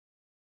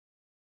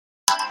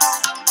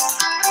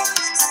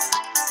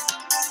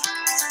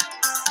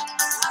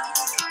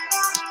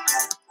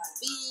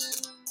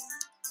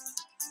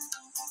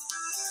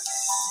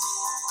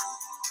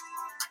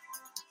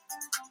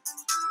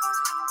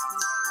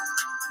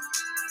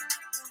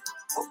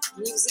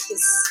Music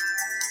is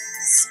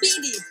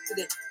speedy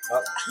today.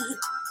 Oh,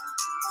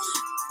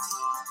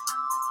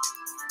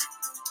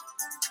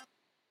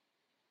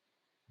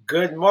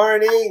 good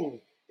morning.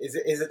 Is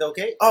it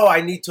okay? Oh,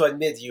 I need to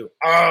admit you.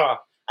 I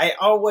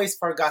always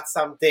forgot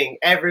something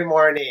every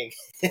morning.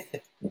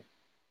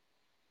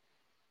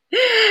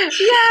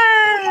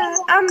 Yeah,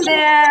 I'm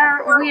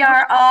there. We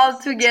are all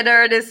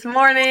together this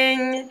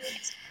morning.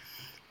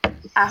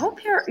 I hope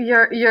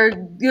you're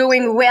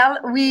doing well.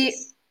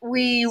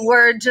 We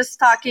were just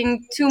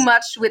talking too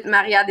much with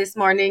Maria this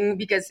morning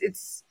because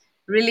it's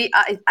really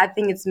I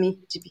think it's me,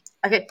 GP.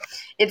 Okay,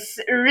 it's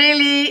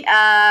really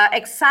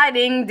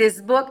exciting. This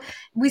book.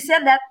 We said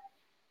that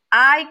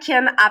I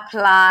can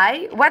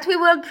apply what we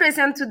will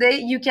present today.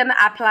 You can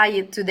apply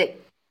it today.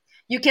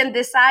 You can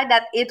decide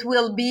that it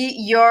will be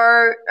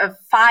your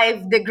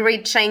 5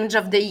 degree change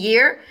of the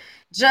year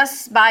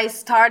just by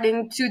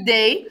starting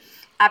today,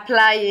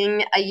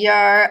 applying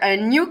a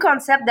new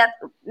concept that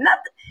not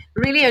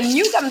really a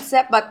new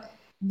concept, but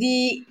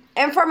the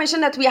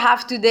information that we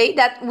have today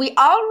that we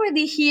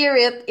already hear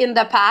it in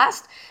the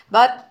past,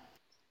 but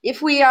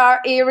if we are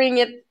hearing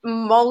it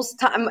most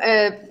time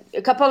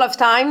a couple of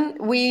times,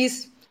 we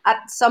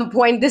at some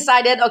point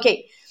decided,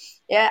 okay,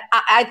 yeah,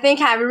 I think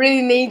I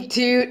really need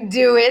to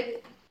do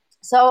it.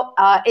 So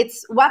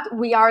it's what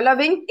we are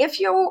loving.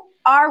 If you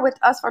are with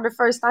us for the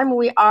first time,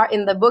 we are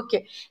in the book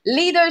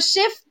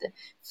Leadershift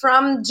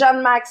from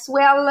John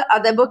Maxwell.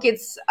 The book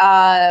is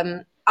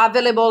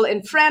available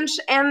in French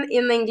and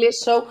in English.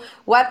 So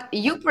what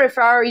you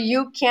prefer,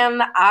 you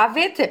can have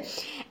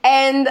it.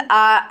 And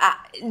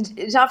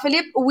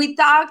Jean-Philippe, we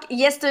talked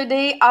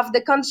yesterday of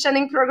the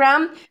conditioning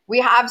program. We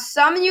have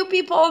some new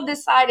people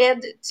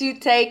decided to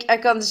take a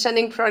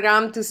conditioning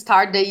program to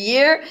start the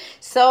year.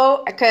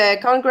 So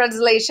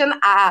congratulations.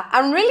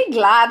 I'm really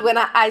glad when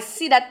I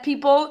see that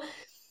people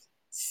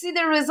see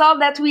the result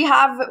that we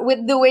have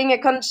with doing a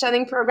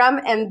conditioning program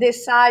and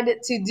decide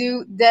to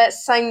do the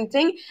same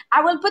thing.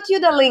 I will put you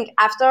the link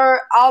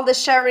after all the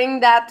sharing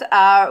that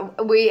I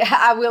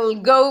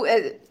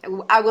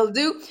will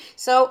do.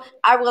 So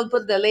I will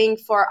put the link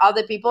for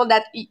other people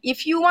that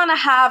if you want to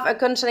have a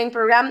conditioning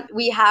program,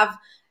 we have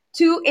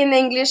 2 in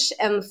English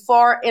and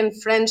 4 in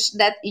French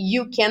that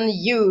you can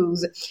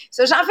use.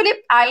 So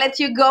Jean-Philippe, I let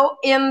you go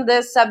in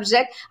the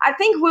subject. I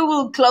think we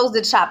will close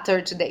the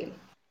chapter today.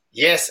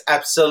 Yes,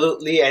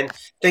 absolutely, and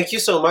thank you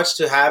so much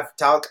to have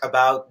talked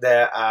about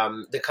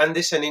the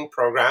conditioning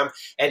program.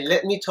 And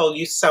let me tell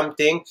you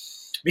something,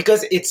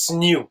 because it's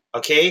new,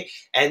 okay?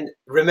 And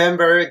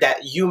remember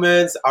that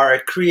humans are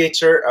a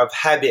creature of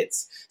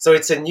habits. So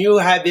it's a new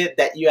habit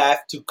that you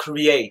have to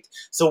create.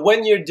 So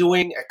when you're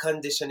doing a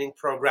conditioning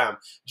program,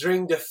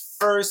 during the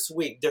first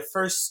week, the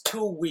first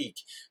 2 week,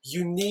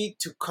 you need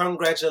to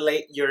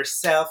congratulate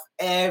yourself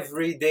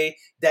every day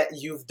that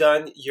you've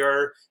done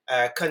your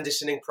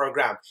conditioning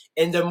program.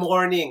 In the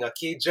morning,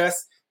 okay,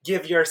 just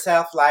give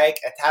yourself like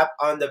a tap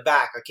on the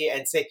back, okay,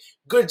 and say,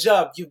 good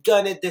job, you've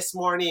done it this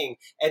morning.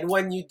 And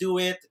when you do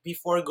it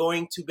before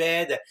going to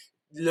bed,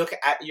 look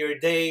at your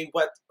day,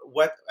 what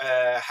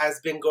has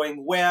been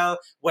going well,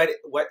 what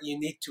you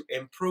need to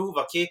improve,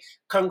 okay.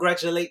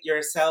 Congratulate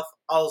yourself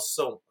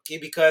also, okay,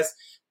 because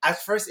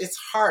at first it's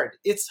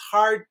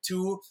hard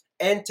to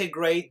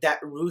integrate that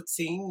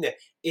routine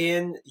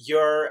in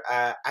your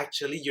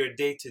actually your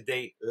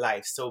day-to-day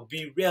life. So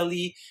be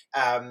really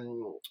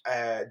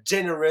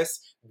generous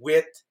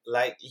with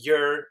like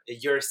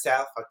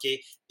yourself,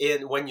 okay,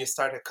 in when you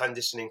start a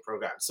conditioning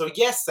program. So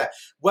yes,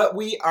 what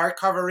we are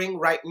covering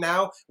right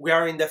now, we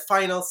are in the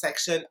final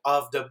section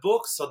of the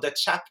book. So the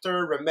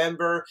chapter,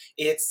 remember,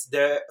 it's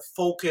the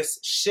focus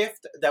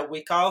shift that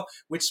we call,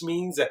 which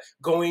means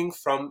going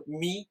from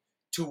me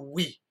to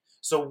we.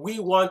 So we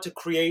want to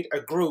create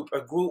a group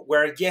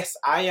where, yes,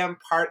 I am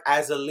part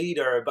as a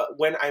leader, but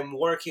when I'm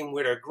working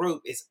with a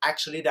group, it's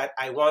actually that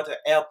I want to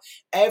help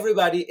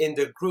everybody in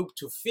the group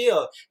to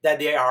feel that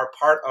they are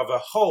part of a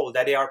whole,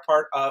 that they are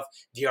part of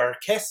the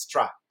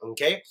orchestra.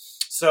 Okay.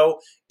 So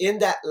in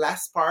that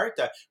last part,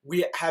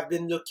 we have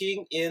been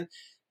looking in,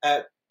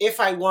 if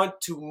I want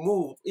to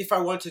move, if I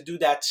want to do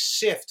that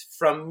shift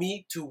from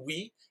me to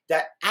we,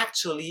 that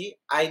actually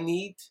I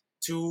need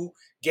to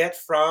get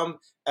from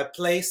a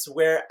place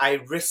where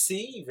I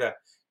receive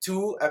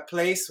to a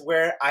place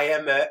where I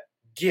am a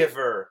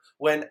giver.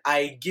 When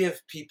I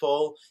give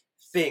people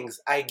things,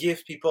 I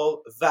give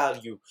people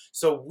value.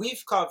 So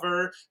we've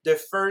covered the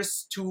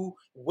first two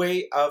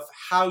way of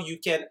how you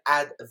can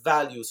add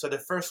value. So the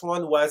first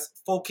one was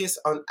focus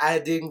on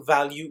adding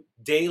value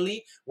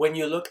daily. When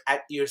you look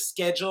at your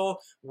schedule,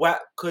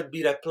 what could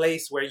be the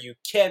place where you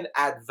can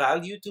add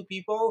value to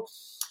people?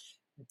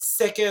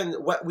 Second,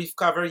 what we've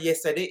covered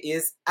yesterday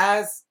is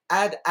add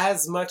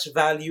as much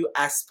value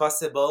as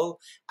possible,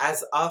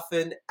 as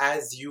often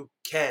as you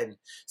can.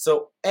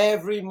 So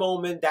every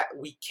moment that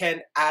we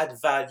can add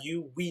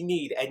value, we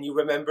need. And you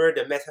remember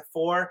the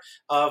metaphor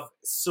of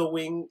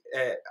sowing,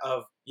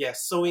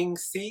 sowing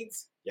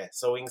seeds. Yeah,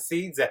 sowing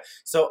seeds.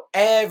 So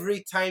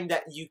every time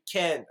that you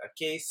can,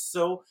 okay,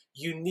 so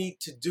you need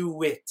to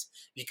do it,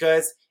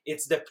 because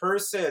it's the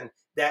person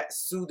that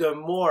sow the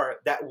more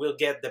that will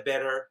get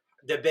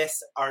the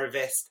best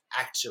harvest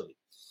actually.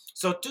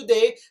 So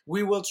today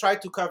we will try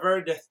to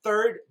cover the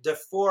third, the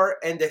fourth,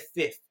 and the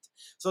fifth.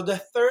 So the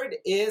third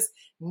is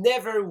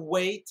never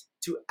wait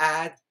to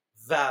add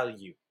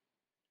value.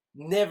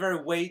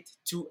 Never wait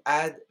to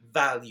add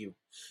value.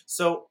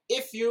 So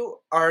if you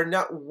are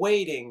not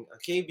waiting,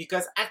 okay,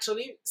 because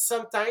actually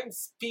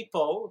sometimes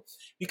people,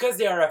 because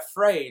they are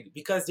afraid,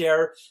 because they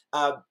are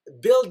uh,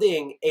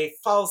 building a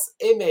false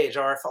image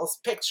or a false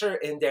picture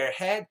in their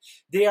head,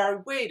 they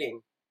are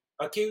waiting.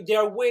 Okay, they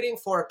are waiting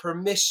for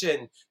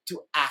permission to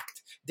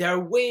act. They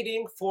are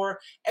waiting for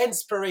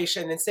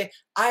inspiration and say,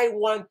 I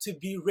want to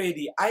be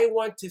ready. I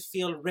want to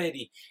feel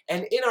ready.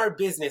 And in our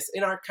business,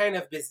 in our kind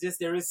of business,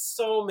 there is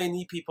so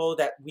many people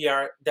that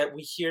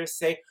we hear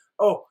say,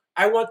 oh,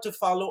 I want to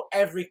follow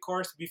every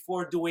course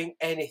before doing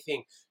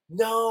anything.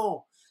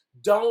 No,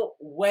 don't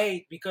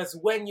wait, because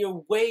when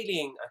you're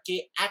waiting,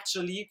 okay,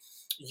 actually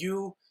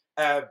you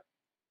uh,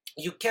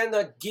 you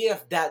cannot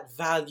give that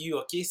value,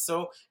 okay,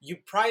 so you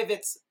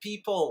private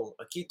people,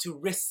 okay, to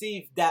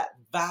receive that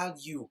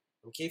value,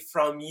 okay,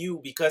 from you,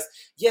 because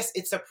yes,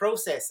 it's a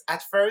process.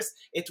 At first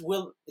it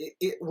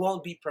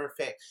won't be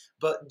perfect,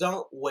 but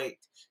don't wait,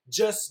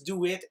 just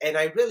do it. And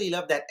I really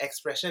love that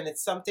expression.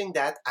 It's something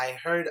that I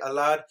heard a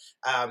lot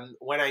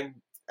when I'm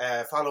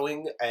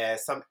following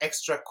some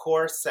extra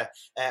course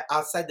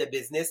outside the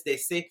business. They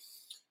say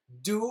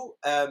do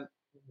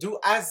do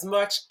as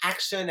much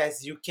action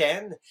as you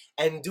can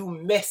and do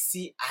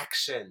messy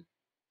action.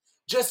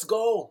 Just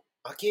go.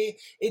 Okay,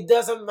 it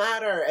doesn't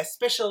matter,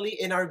 especially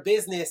in our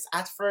business.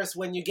 At first,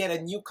 when you get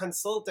a new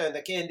consultant,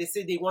 okay, and they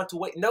say they want to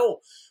wait,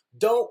 no,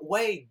 don't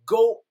wait,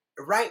 go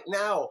right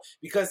now.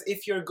 Because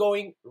if you're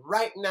going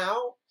right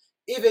now,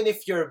 even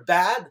if you're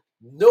bad,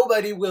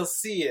 nobody will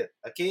see it.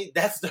 Okay,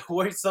 that's the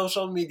way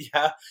social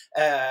media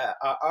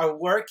are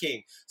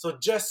working. So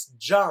just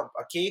jump,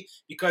 okay,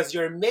 because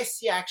your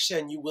messy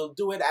action, you will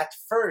do it at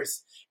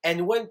first,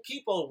 and when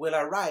people will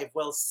arrive,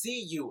 will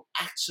see you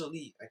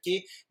actually,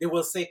 okay, they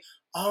will say,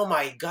 oh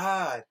my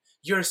God,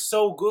 you're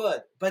so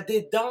good. But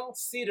they don't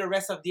see the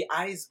rest of the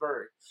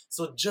iceberg.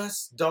 So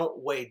just don't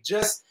wait.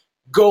 Just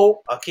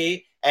go,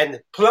 okay, and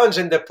plunge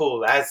in the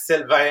pool. As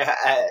Sylvain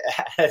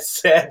has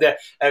said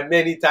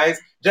many times,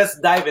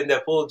 just dive in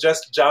the pool,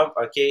 just jump,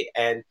 okay,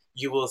 and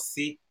you will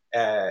see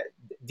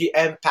the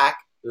impact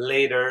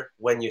later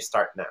when you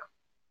start now.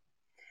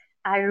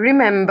 I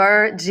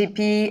remember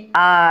GP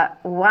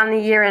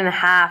 1 year and a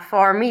half,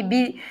 or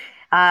maybe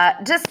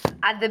just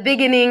at the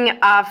beginning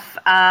of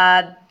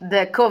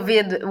the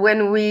COVID,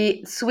 when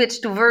we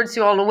switched to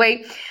virtual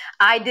way,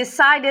 I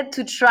decided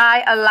to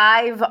try a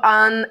live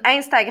on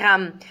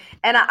Instagram.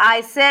 And I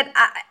said,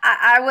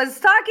 I was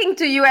talking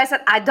to you, I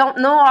said, I don't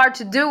know how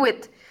to do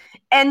it.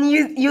 And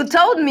you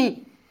told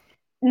me,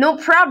 no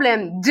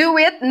problem, do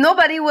it.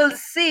 Nobody will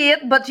see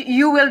it, but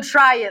you will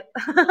try it.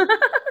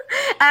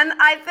 And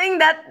I think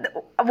that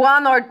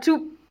one or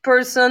two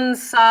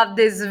persons saw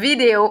this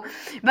video,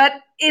 but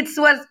it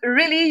was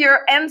really your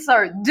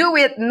answer. Do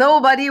it.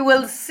 Nobody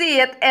will see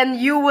it, and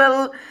you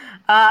will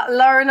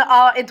learn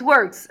how it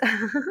works.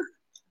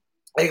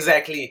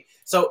 Exactly.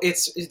 So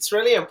it's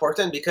really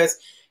important, because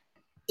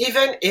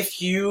even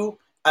if you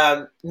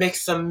make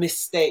some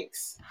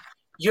mistakes,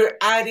 you're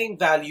adding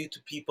value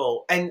to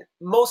people. And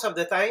most of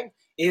the time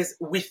is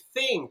we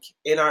think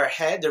in our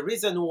head, the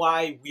reason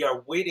why we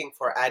are waiting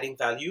for adding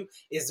value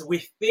is we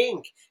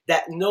think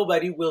that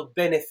nobody will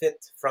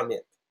benefit from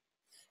it.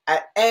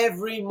 At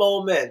every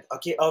moment,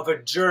 okay, of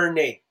a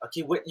journey,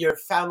 okay, with your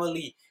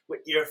family,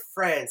 with your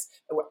friends,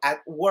 at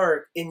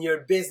work, in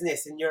your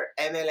business, in your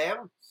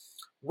MLM,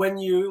 when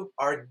you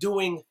are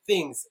doing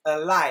things, a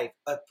live,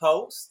 a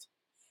post,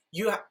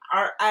 you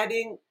are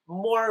adding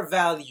more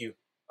value,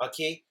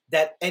 okay,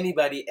 than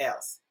anybody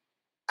else.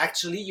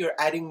 Actually, you're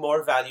adding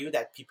more value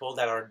than people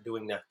that are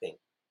doing nothing.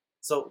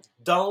 So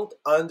don't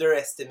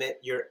underestimate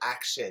your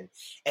action.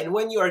 And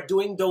when you are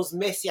doing those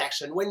messy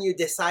action, when you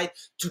decide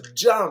to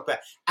jump,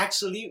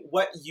 actually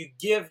what you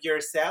give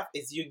yourself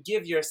is you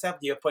give yourself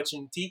the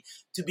opportunity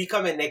to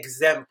become an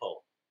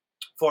example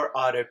for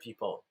other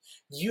people.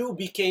 You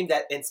became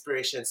that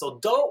inspiration. So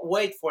don't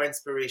wait for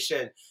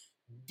inspiration.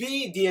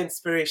 Be the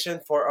inspiration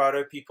for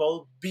other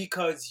people,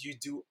 because you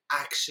do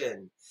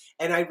action.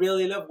 And I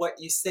really love what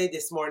you say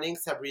this morning,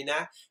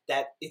 Sabrina,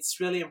 that it's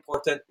really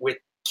important with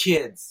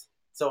kids.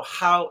 So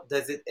how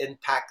does it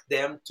impact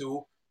them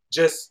to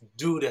just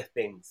do the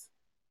things?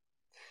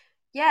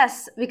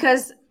 Yes,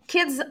 because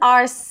kids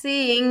are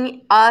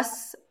seeing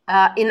us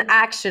in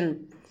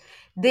action.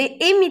 They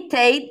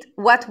imitate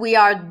what we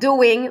are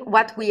doing,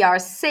 what we are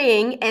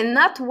saying, and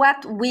not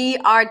what we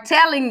are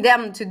telling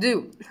them to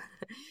do.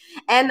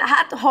 And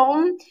at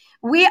home,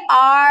 we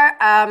are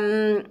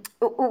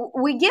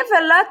we give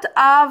a lot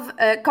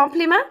of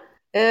compliment.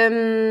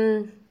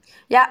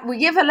 Yeah, we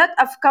give a lot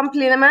of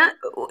compliment.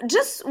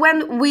 Just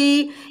when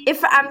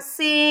if I'm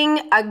seeing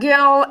a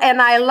girl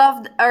and I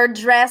loved her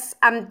dress,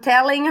 I'm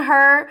telling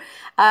her.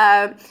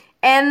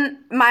 And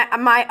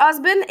my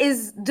husband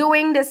is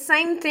doing the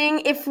same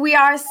thing. If we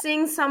are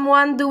seeing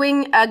someone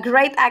doing a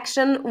great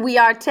action, we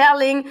are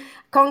telling,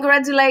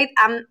 congratulate,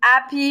 I'm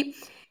happy.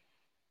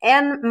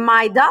 And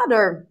my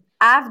daughter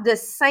have the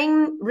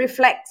same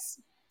reflex.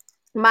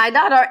 My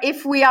daughter,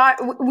 if we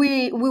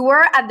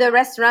were at the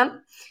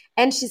restaurant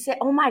and she said,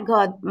 oh my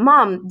god,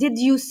 mom, did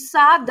you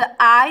saw the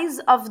eyes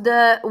of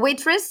the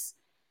waitress?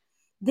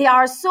 They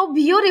are so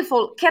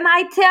beautiful. Can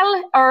I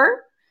tell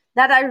her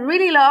that I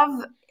really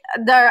love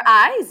their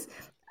eyes?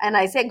 And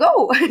I say,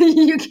 go,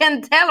 you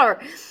can tell her.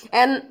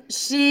 And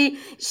she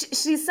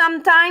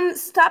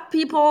sometimes stop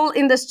people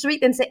in the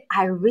street and say,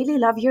 I really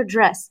love your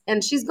dress.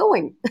 And she's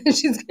going.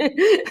 she's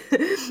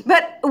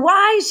But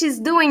why she's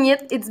doing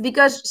it? It's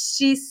because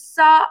she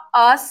saw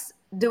us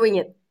doing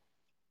it.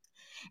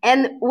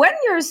 And when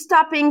you're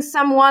stopping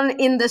someone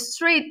in the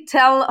street,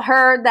 tell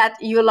her that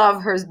you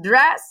love her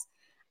dress,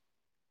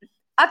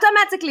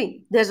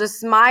 automatically there's a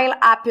smile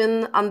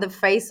happen on the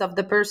face of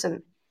the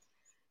person.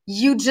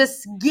 You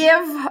just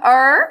give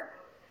her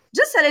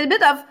just a little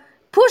bit of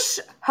push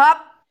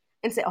up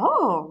and say,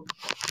 oh,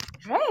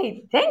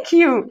 great, thank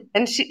you.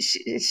 And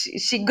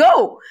she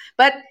go.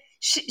 But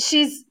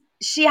she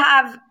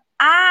have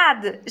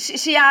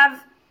she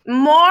have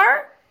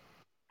more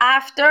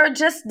after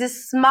just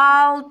this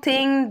small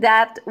thing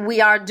that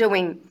we are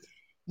doing.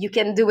 You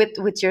can do it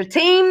with your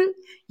team.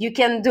 You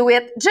can do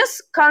it.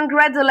 Just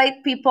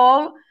congratulate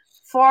people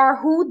for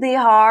who they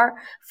are,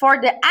 for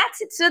the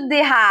attitude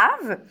they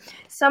have.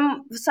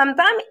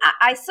 Sometimes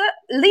I saw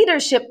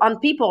leadership on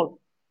people,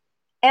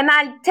 and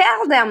I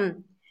tell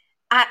them,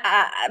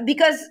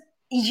 because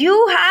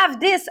you have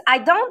this. I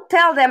don't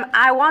tell them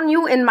I want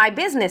you in my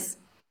business.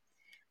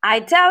 I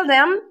tell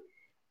them,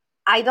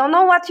 I don't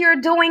know what you're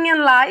doing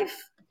in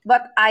life,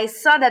 but I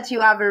saw that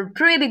you have a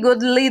pretty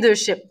good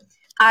leadership.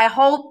 I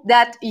hope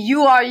that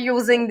you are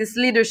using this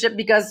leadership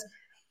because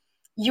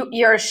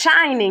you're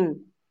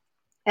shining.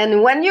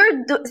 And when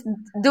you're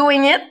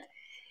doing it,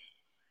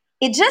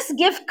 it just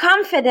gives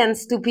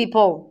confidence to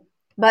people.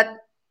 But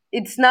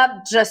it's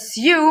not just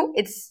you,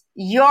 it's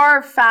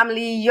your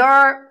family,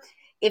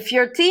 if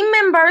your team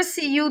members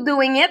see you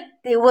doing it,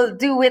 they will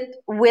do it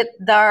with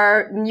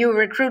their new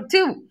recruit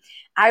too.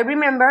 I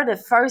remember the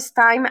first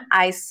time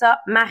I saw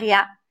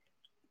Maria.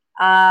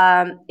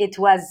 It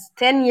was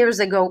 10 years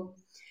ago.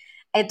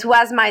 It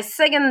was my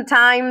second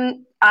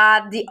time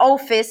at the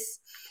office.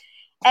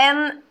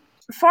 And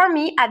for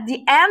me, at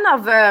the end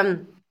of a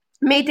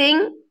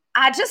meeting,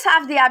 I just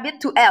have the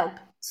habit to help.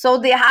 So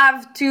they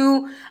have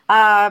to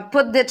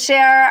put the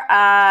chair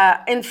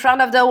in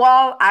front of the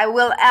wall. I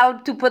will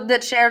help to put the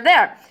chair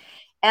there.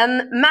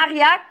 And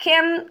Maria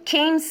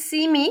came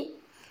see me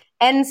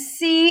and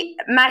see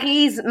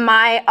Mary's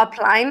my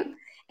upline.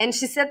 And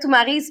she said to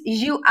Mary's,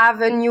 you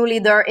have a new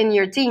leader in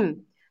your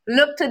team.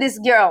 Look to this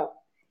girl.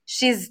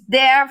 She's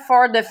there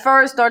for the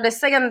first or the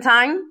second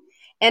time,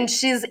 and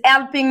she's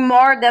helping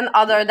more than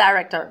other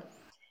director.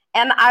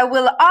 And I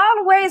will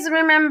always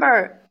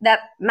remember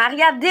that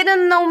Maria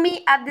didn't know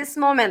me at this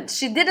moment.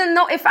 She didn't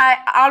know if I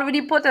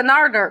already put an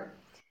order,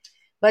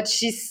 but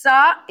she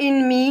saw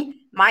in me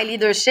my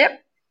leadership.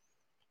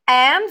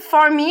 And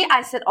for me,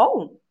 I said,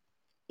 oh,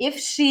 if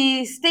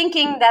she's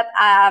thinking that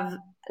I have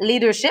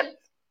leadership,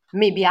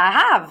 maybe I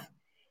have.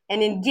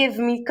 And it gives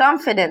me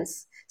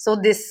confidence. So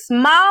this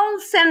small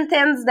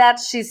sentence that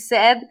she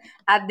said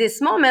at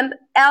this moment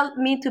helped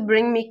me to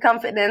bring me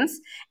confidence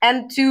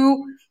and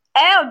to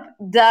help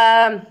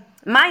the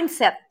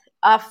mindset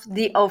of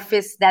the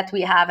office that we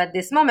have at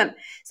this moment.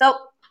 So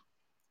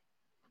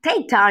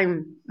take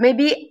time.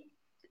 Maybe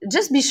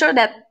just be sure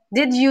that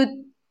did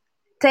you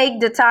take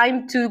the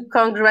time to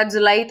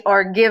congratulate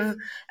or give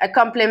a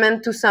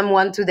compliment to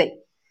someone today?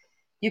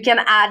 You can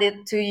add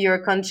it to your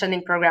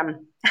conditioning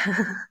program.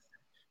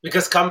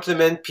 Because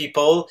compliment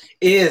people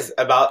is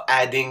about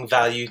adding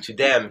value to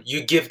them.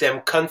 You give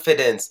them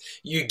confidence.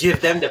 You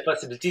give them the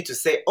possibility to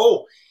say,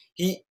 oh,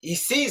 he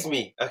sees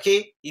me,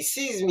 okay? He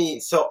sees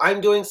me, so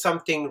I'm doing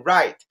something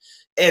right.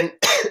 And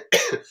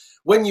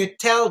when you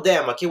tell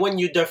them, okay, when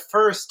you're the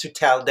first to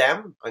tell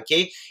them,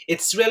 okay,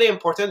 it's really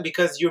important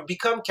because you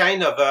become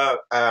kind of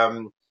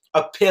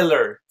a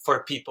pillar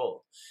for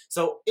people.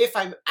 So if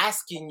I'm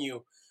asking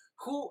you,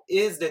 who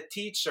is the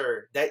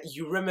teacher that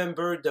you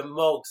remember the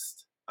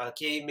most?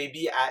 Okay,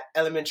 maybe at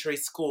elementary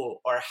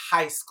school or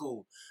high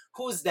school.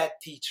 Who's that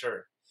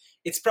teacher?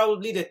 It's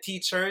probably the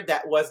teacher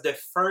that was the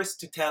first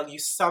to tell you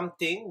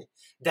something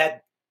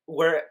that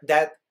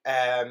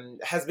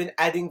has been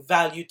adding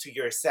value to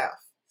yourself.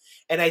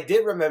 And I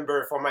did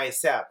remember for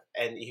myself,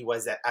 and he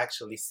was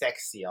actually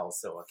sexy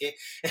also, okay?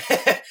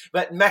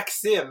 But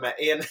Maxim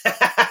in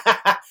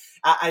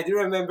I do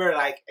remember,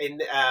 like in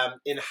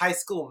high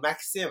school,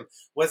 Maxim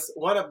was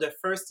one of the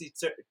first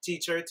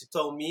teacher to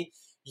tell me,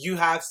 you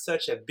have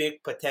such a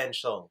big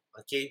potential,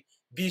 okay?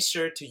 Be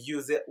sure to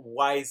use it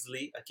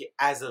wisely, okay,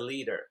 as a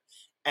leader.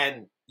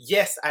 And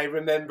yes, I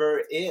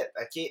remember it,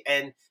 okay?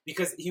 And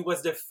because he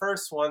was the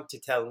first one to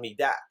tell me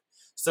that.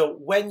 So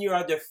when you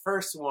are the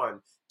first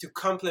one to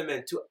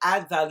complement, to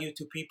add value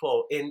to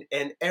people in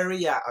an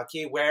area,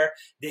 okay, where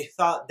they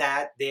thought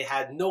that they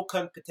had no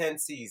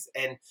competencies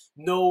and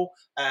no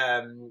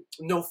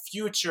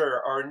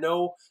future or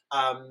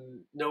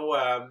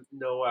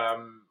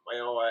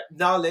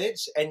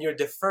knowledge, and you're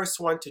the first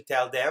one to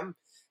tell them,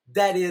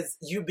 that is,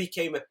 you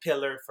became a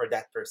pillar for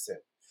that person.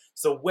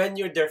 So when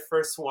you're the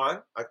first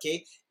one,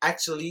 okay,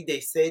 actually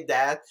they say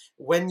that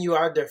when you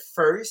are the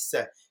first,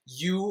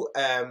 you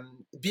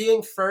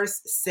being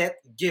first set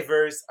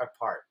givers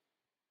apart.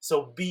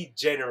 So be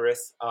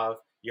generous of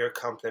your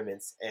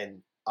compliments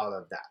and all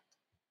of that.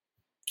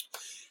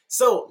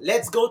 So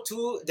let's go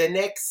to the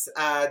next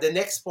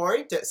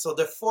point. So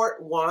the fourth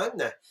one.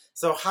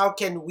 So how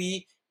can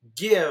we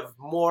give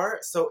more?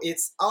 So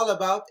it's all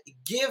about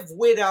give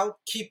without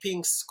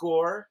keeping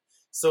score.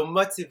 So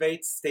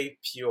motivate, stay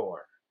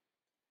pure.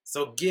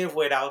 So give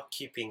without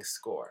keeping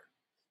score.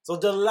 So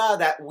the law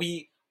that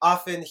we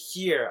often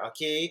hear,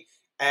 okay,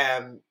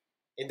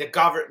 in the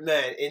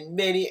government, in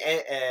many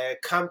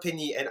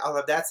company and all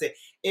of that, say,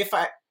 if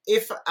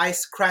I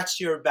scratch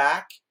your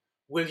back,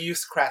 will you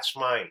scratch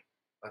mine?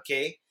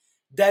 Okay,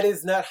 that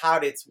is not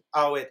how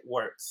it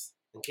works.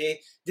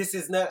 Okay, this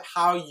is not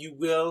how you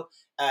will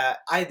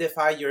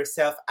identify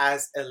yourself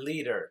as a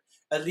leader.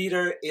 A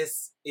leader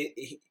is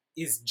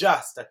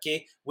just,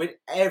 okay, with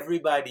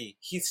everybody.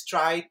 He's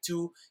tried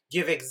to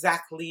give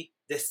exactly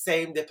the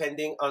same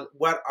depending on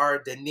what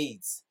are the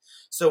needs.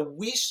 So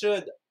we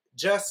should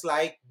just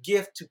like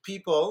give to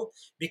people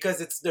because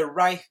it's the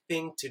right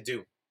thing to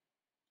do.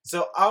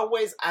 So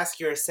always ask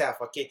yourself,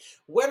 okay,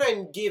 when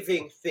I'm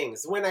giving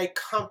things, when I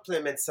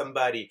compliment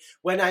somebody,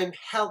 when I'm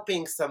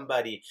helping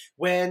somebody,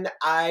 when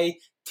I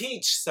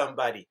teach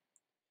somebody,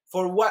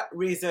 for what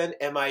reason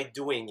am I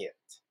doing it?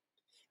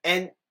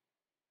 And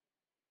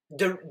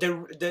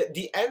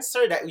the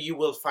answer that you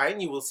will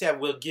find, you will say, I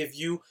will give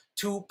you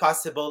two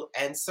possible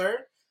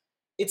answer.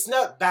 It's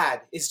not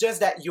bad. It's just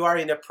that you are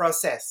in a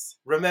process.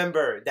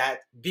 Remember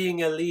that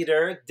being a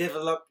leader,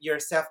 develop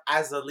yourself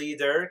as a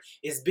leader,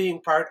 is being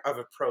part of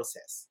a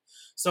process.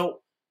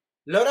 So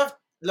lot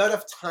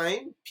of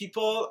time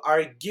people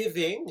are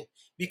giving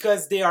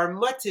because they are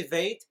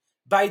motivated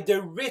by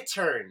the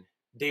return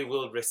they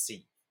will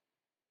receive.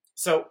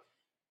 So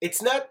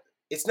it's not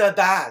it's not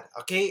bad,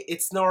 okay?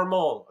 It's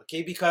normal,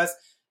 okay? Because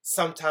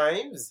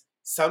sometimes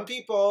some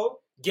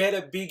people get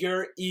a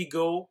bigger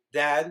ego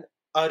than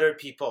other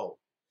people.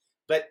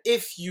 But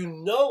if you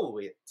know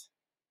it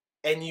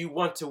and you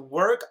want to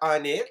work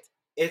on it,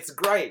 it's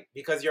great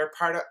because you're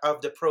part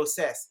of the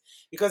process.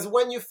 Because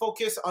when you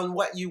focus on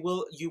what you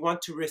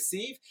want to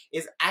receive,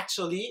 is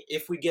actually,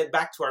 if we get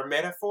back to our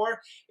metaphor,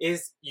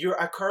 is you're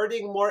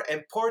according more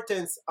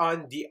importance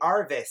on the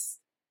harvest.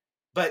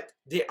 But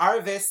the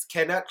harvest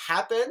cannot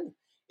happen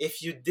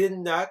if you did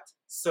not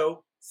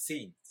sow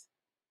seeds.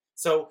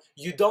 So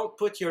you don't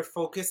put your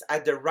focus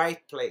at the right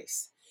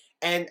place.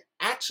 And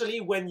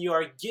actually, when you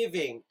are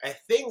giving,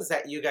 things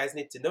that you guys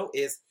need to know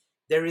is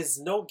there is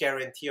no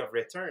guarantee of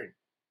return.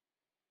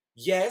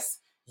 Yes,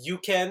 you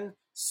can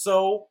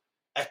sow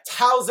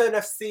 1,000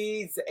 of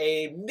seeds,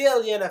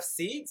 1,000,000 of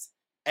seeds,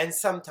 and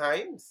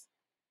sometimes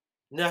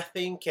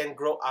nothing can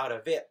grow out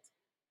of it.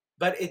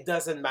 But it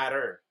doesn't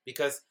matter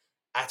because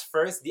at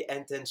first the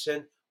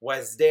intention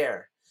was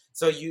there.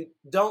 So you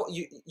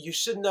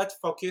should not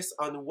focus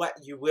on what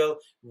you will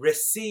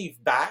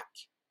receive back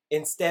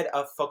instead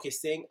of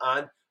focusing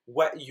on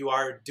what you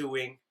are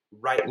doing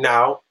right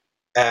now,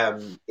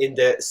 in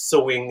the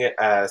sewing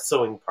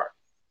part.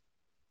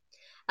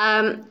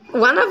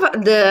 One of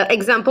the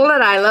example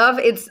that I love,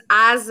 it's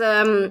as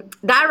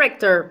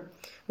director.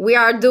 We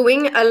are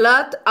doing a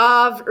lot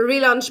of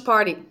relaunch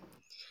party,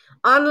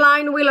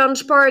 online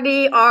relaunch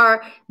party,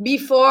 or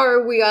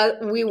before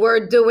we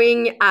were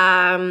doing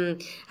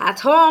at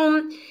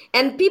home,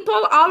 and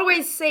people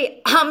always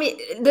say,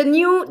 the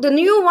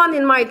new one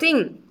in my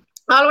team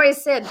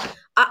always said,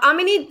 how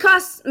many it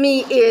costs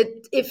me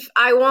it if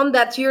I want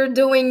that you're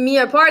doing me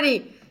a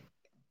party?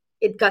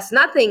 It costs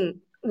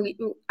nothing.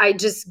 I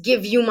just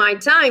give you my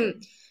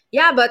time.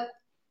 Yeah, but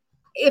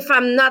if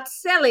I'm not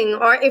selling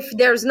or if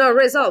there's no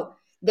result,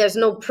 there's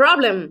no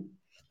problem.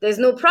 There's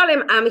no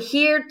problem. I'm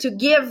here to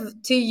give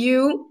to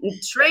you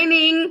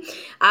training.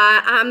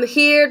 I'm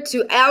here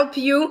to help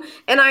you.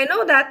 And I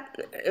know that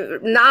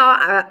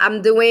now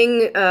I'm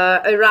doing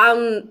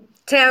around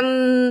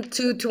 10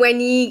 to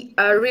 20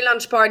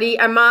 relaunch party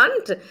a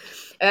month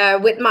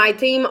with my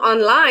team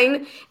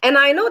online, and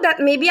I know that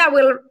maybe I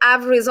will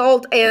have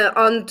result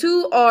on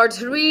 2 or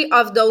 3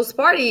 of those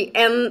party,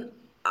 and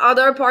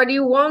other party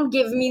won't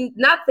give me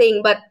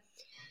nothing. But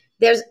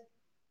there's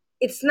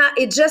it's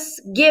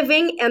just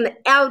giving and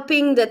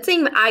helping the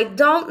team. I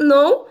don't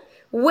know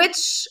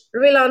which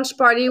relaunch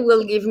party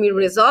will give me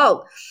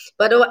result,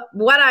 but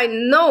what I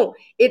know,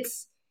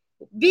 it's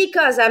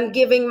because I'm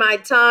giving my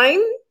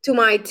time to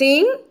my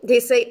team. They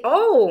say,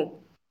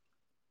 oh,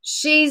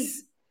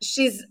 she's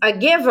a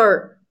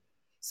giver.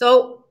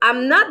 So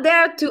I'm not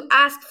there to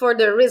ask for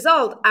the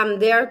result. I'm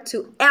there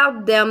to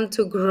help them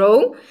to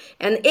grow.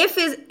 And if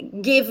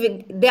it give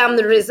them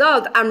the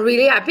result, I'm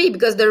really happy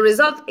because the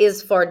result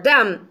is for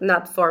them,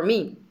 not for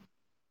me.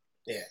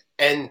 Yeah.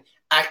 And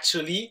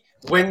actually,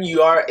 when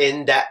you are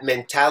in that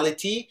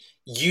mentality,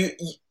 you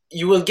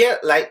will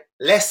get like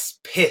less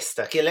pissed.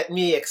 Okay, let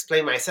me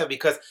explain myself,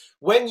 because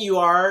when you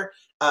are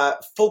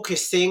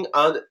focusing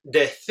on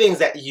the things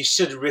that you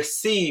should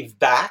receive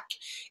back,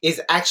 is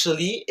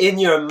actually in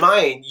your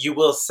mind, you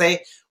will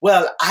say,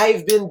 well,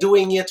 I've been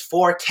doing it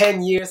for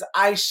 10 years,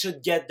 I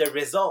should get the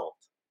result.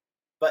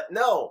 But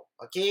no,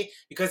 okay,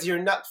 because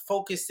you're not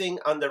focusing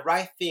on the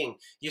right thing.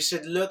 You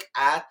should look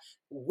at,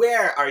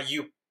 where are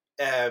you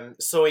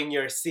sowing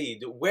your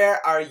seed?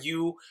 Where are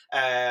you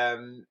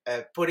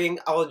putting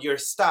all your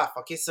stuff?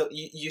 Okay, so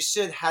you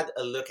should have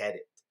a look at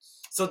it.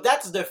 So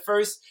that's the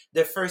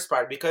first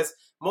part, because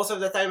most of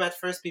the time at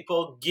first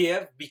people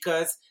give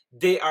because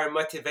they are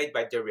motivated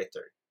by the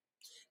return.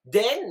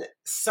 Then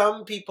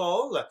some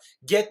people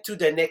get to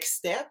the next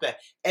step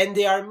and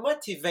they are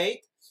motivated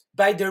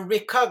by the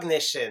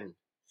recognition,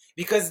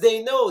 because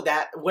they know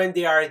that when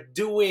they are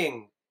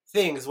doing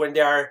things, when they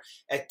are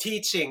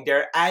teaching,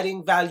 they're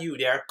adding value,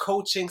 they are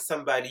coaching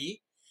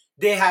somebody,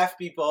 they have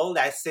people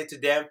that say to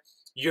them,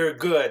 you're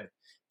good,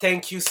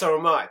 thank you so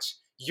much,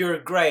 you're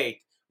great,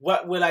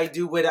 what will I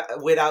do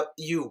without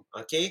you?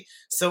 Okay,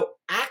 so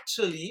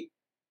actually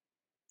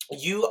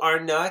you are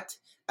not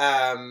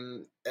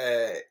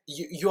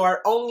you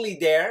are only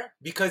there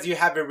because you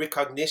have a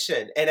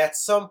recognition, and at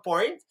some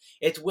point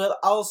you will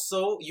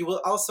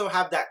also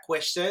have that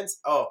questions,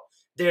 oh,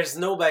 there's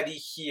nobody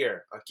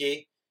here,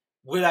 okay,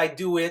 will I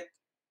do it,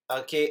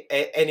 okay,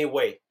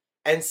 anyway?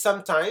 And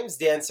sometimes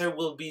the answer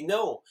will be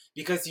no,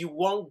 because you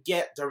won't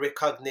get the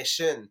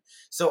recognition.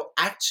 So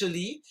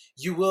actually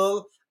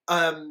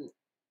um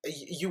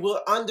you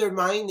will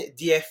undermine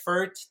the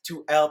effort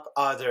to help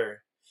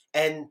other,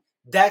 and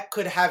that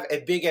could have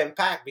a big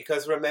impact,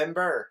 because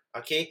remember,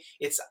 okay,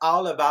 it's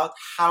all about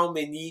how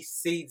many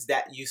seeds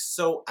that you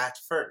sow at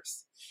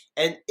first.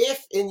 And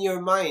if in your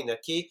mind,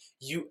 okay,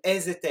 you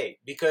hesitate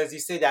because you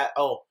say that,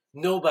 oh,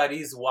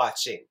 nobody's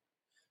watching.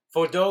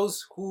 For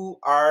those who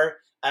are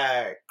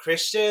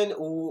Christian,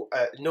 who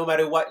no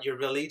matter what your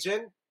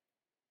religion,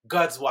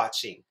 God's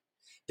watching.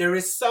 There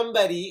is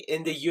somebody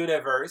in the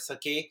universe,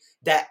 okay,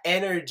 that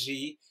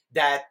energy,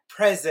 that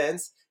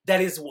presence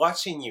that is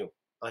watching you,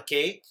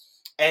 okay?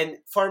 And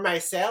for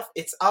myself,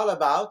 it's all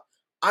about,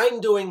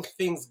 I'm doing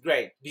things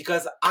great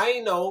because I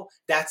know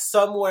that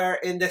somewhere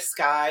in the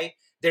sky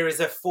there is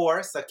a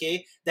force,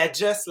 okay, that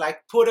just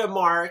like put a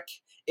mark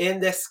in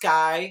the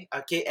sky,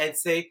 okay, and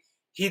say,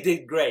 he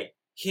did great,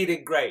 he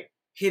did great,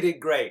 he did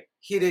great,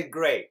 he did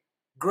great,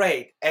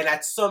 great. And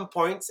at some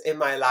points in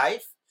my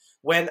life,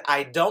 when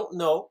I don't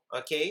know,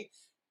 okay,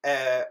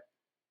 uh,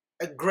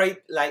 a great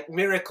like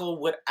miracle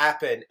would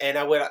happen, and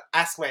I would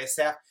ask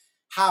myself,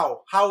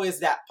 how is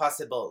that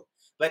possible?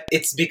 But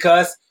it's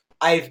because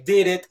I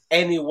did it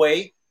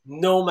anyway,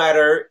 no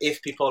matter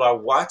if people are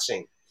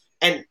watching.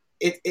 And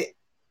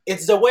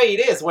it's the way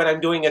it is when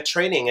I'm doing a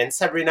training, and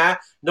Sabrina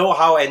know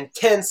how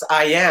intense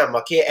I am,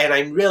 okay, and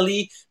I'm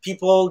really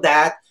people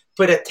that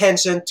put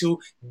attention to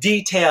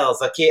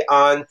details, okay,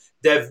 on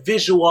the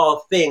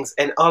visual things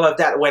and all of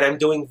that when I'm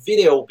doing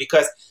video,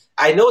 because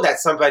I know that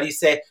somebody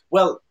say,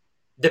 well,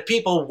 the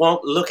people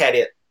won't look at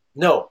it.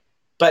 No,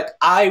 but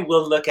I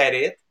will look at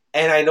it.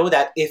 And I know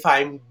that if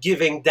I'm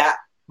giving that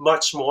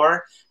much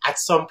more, at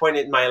some point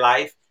in my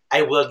life,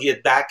 I will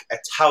get back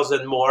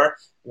 1,000 more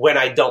when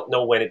I don't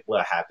know when it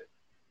will happen.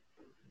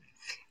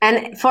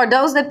 And for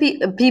those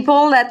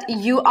people that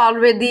you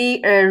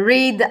already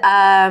read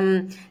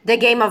The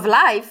Game of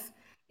Life,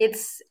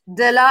 it's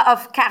the law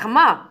of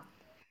karma,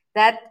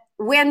 that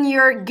when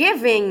you're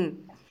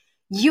giving,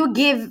 you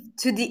give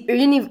to the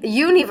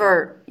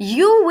universe,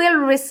 you will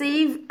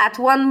receive at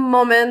one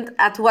moment,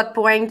 at what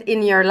point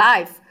in your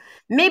life.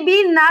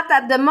 Maybe not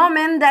at the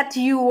moment that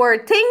you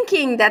were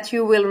thinking that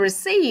you will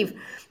receive,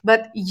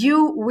 but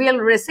you will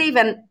receive.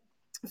 And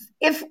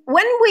if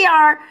when we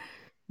are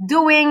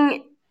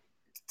doing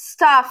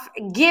stuff,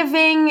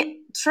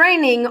 giving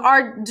training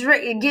or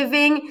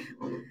giving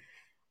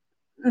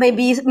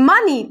maybe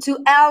money to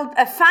help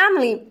a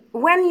family,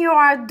 when you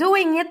are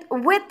doing it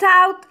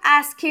without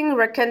asking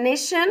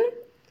recognition,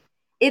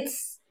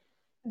 it's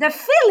the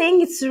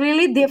feeling, it's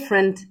really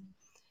different.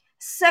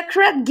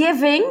 Sacred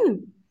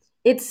giving,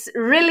 it's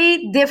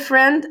really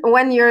different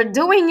when you're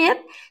doing it,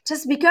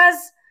 just because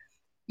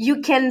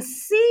you can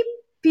see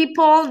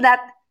people that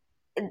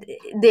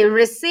they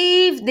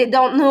receive, they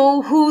don't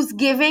know who's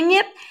giving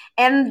it,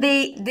 and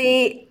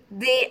they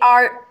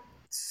are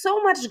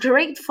so much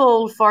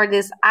grateful for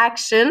this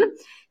action,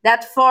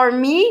 that for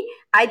me,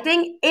 I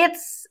think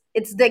it's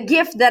the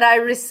gift that I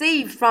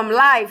received from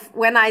life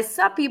when I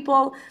saw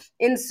people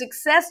in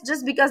success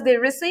just because they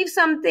receive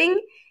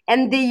something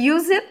and they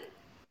use it.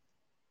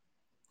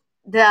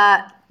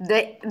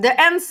 The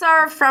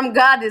answer from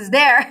God is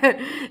there.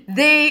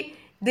 they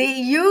They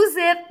use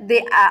it,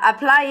 they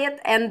apply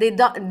it, and they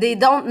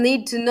don't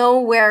need to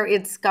know where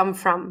it's come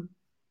from.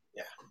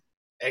 Yeah,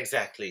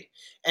 exactly.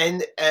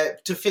 And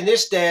to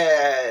finish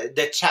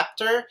the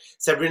chapter,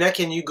 Sabrina,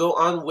 can you go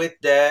on with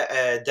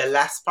the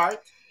last part?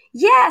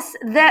 Yes,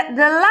 the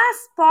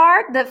last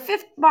part, the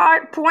fifth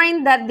part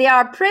point that they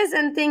are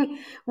presenting,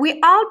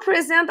 we all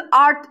present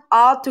art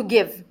all to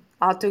give,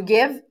 all to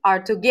give,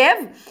 all to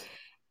give.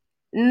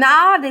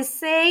 Now they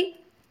say,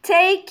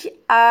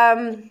 take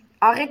a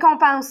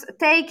récompense,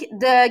 take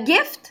the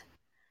gift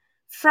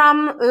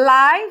from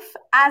life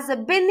as a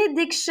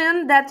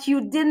benediction that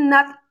you did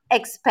not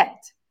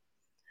expect.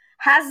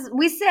 As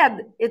we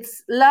said,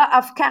 it's law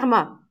of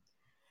karma.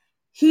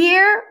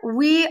 Here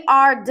we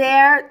are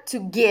there to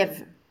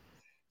give.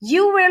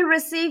 You will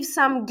receive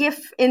some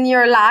gift in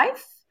your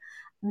life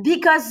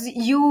because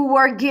you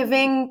were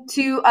giving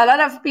to a lot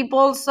of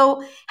people.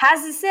 So,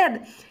 as he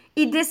said,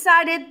 he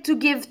decided to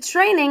give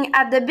training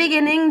at the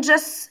beginning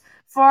just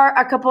for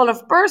a couple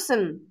of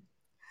person.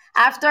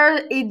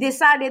 After he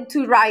decided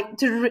to write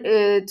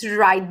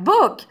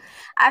book,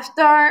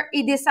 after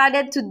he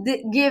decided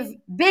to give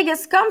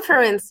biggest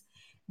conference,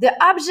 the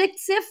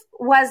objective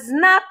was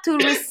not to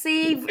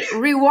receive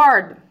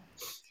reward.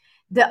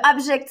 The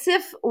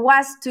objective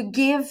was to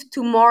give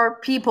to more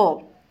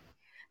people.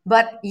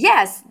 But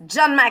yes,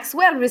 John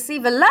Maxwell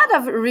received a lot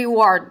of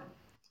reward,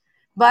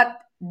 but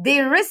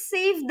they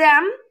received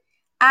them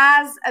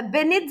as a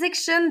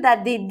benediction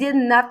that he did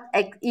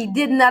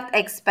not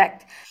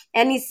expect.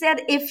 And he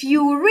said, if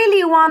you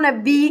really want to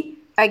be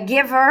a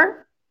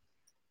giver,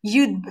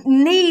 you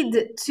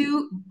need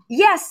to,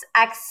 yes,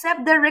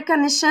 accept the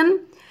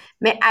recognition,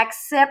 but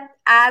accept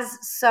as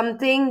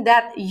something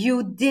that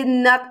you did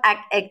not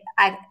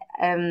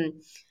um,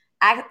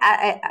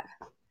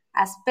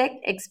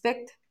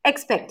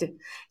 expect.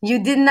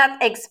 You did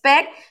not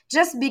expect,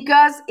 just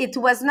because it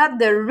was not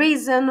the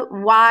reason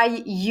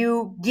why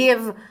you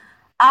give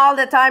all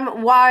the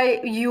time, why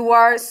you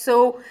are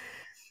so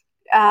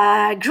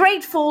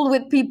grateful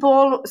with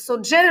people, so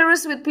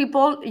generous with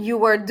people. You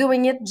were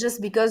doing it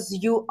just because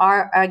you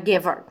are a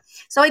giver.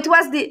 So it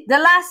was the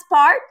last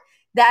part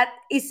that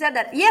he said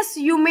that yes,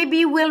 you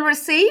maybe will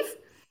receive,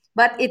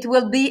 but it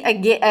will be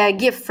a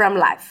gift from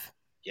life.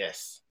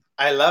 Yes.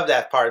 I love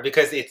that part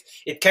because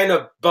it kind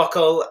of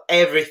buckle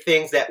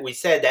everything that we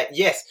said, that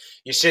yes,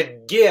 you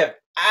should give,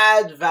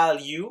 add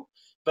value,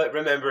 but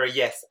remember,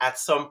 yes, at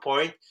some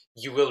point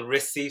you will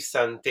receive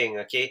something,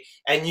 okay?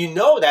 And you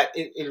know that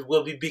it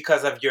will be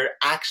because of your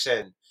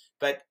action,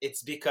 but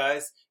it's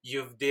because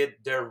you've did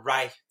the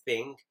right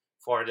thing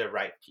for the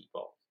right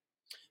people.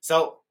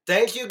 So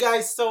thank you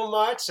guys so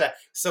much.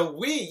 So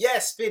we,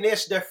 yes,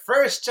 finished the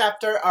first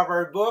chapter of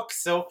our book.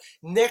 So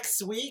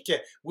next week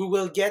we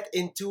will get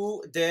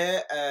into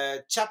the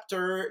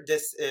chapter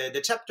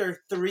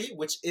 3,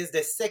 which is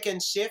the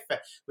second shift,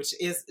 which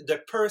is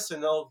the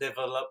personal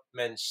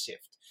development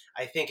shift.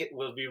 I think it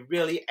will be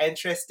really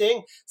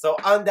interesting. So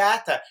on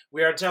that,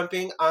 we are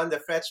jumping on the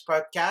French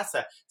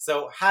podcast.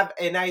 So have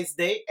a nice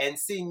day and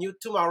seeing you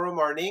tomorrow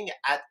morning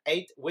at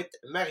 8 with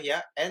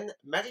Maria and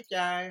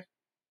Marie-Pierre.